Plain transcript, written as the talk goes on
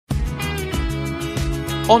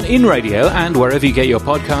On In Radio and wherever you get your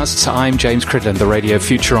podcasts, I'm James Cridland, the radio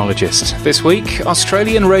futurologist. This week,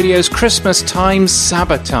 Australian radio's Christmas time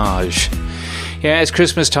sabotage. Yes,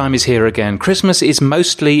 Christmas time is here again. Christmas is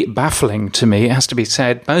mostly baffling to me, it has to be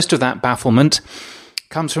said. Most of that bafflement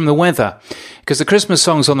comes from the weather, because the Christmas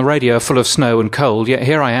songs on the radio are full of snow and cold, yet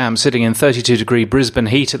here I am sitting in 32-degree Brisbane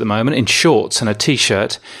heat at the moment in shorts and a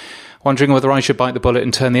t-shirt, wondering whether I should bite the bullet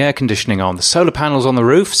and turn the air conditioning on. The solar panels on the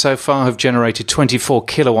roof so far have generated 24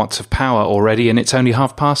 kilowatts of power already, and it's only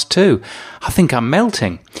 2:30. I think I'm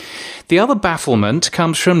melting. The other bafflement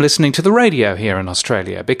comes from listening to the radio here in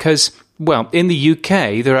Australia, because, well, in the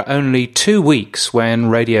UK there are only 2 weeks when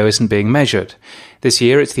radio isn't being measured. This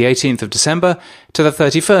year it's the 18th of December to the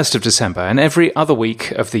 31st of December, and every other week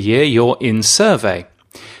of the year you're in survey.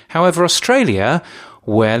 However, Australia,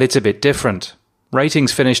 well, it's a bit different.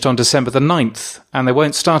 Ratings finished on December the 9th, and they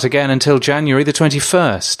won't start again until January the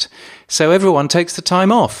 21st. So everyone takes the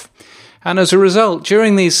time off. And as a result,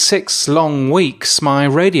 during these 6 long weeks, my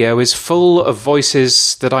radio is full of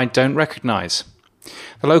voices that I don't recognise.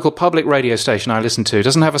 The local public radio station I listen to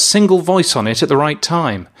doesn't have a single voice on it at the right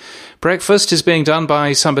time. Breakfast is being done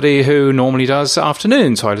by somebody who normally does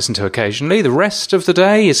afternoons, who I listen to occasionally. The rest of the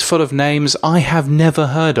day is full of names I have never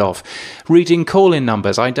heard of. Reading call-in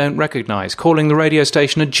numbers I don't recognise. Calling the radio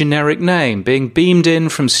station a generic name. Being beamed in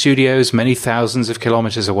from studios many thousands of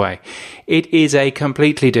kilometres away. It is a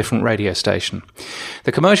completely different radio station.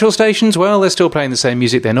 The commercial stations, well, they're still playing the same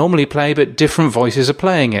music they normally play, but different voices are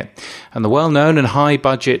playing it. And the well-known and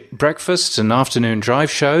high-budget breakfast and afternoon drive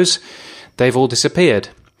shows, they've all disappeared.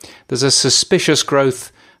 There's a suspicious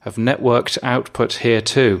growth of networked output here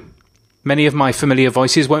too. Many of my familiar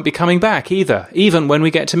voices won't be coming back either, even when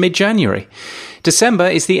we get to mid-January. December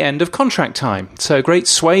is the end of contract time, so great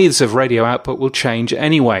swathes of radio output will change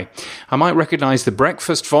anyway. I might recognise the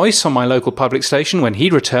breakfast voice on my local public station when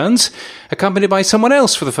he returns, accompanied by someone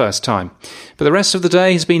else for the first time. But the rest of the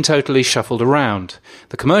day has been totally shuffled around.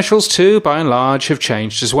 The commercials too, by and large, have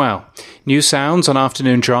changed as well. New sounds on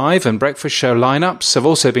afternoon drive and breakfast show lineups have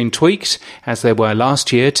also been tweaked, as they were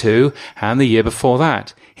last year too, and the year before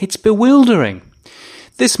that. It's bewildering.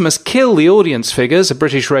 This must kill the audience figures, a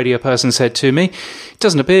British radio person said to me. It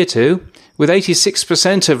doesn't appear to, with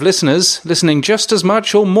 86% of listeners listening just as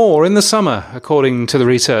much or more in the summer, according to the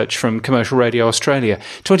research from Commercial Radio Australia.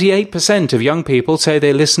 28% of young people say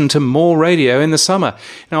they listen to more radio in the summer.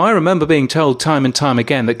 Now, I remember being told time and time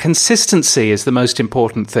again that consistency is the most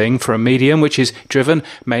important thing for a medium which is driven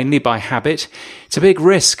mainly by habit. It's a big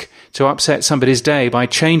risk to upset somebody's day by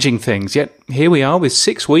changing things, yet here we are with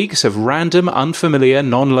 6 weeks of random, unfamiliar,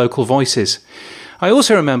 non-local voices. I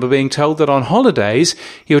also remember being told that on holidays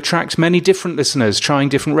you attract many different listeners trying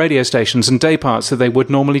different radio stations and day parts that they would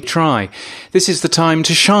normally try. This is the time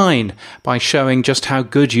to shine by showing just how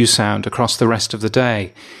good you sound across the rest of the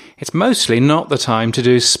day. It's mostly not the time to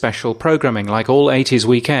do special programming like all 80s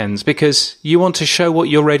weekends, because you want to show what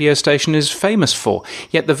your radio station is famous for.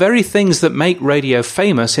 Yet the very things that make radio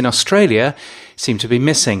famous in Australia seem to be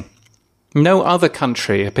missing. No other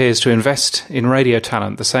country appears to invest in radio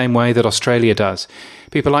talent the same way that Australia does.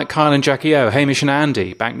 People like Kyle and Jackie O, Hamish and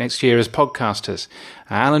Andy, back next year as podcasters,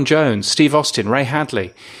 Alan Jones, Steve Austin, Ray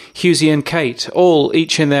Hadley, Hughesy and Kate, all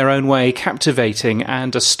each in their own way captivating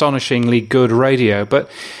and astonishingly good radio. But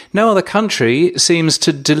no other country seems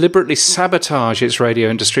to deliberately sabotage its radio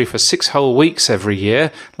industry for 6 whole weeks every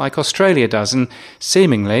year, like Australia does, and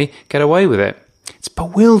seemingly get away with it. It's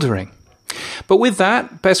bewildering. But with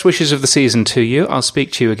that, best wishes of the season to you. I'll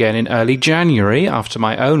speak to you again in early January after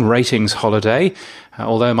my own ratings holiday,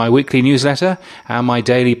 although my weekly newsletter and my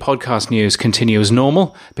daily podcast news continue as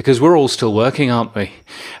normal, because we're all still working, aren't we?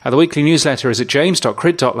 The weekly newsletter is at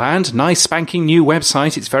james.crid.land, nice spanking new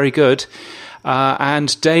website, it's very good,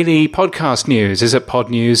 and daily podcast news is at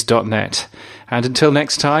podnews.net. And until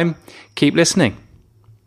next time, keep listening.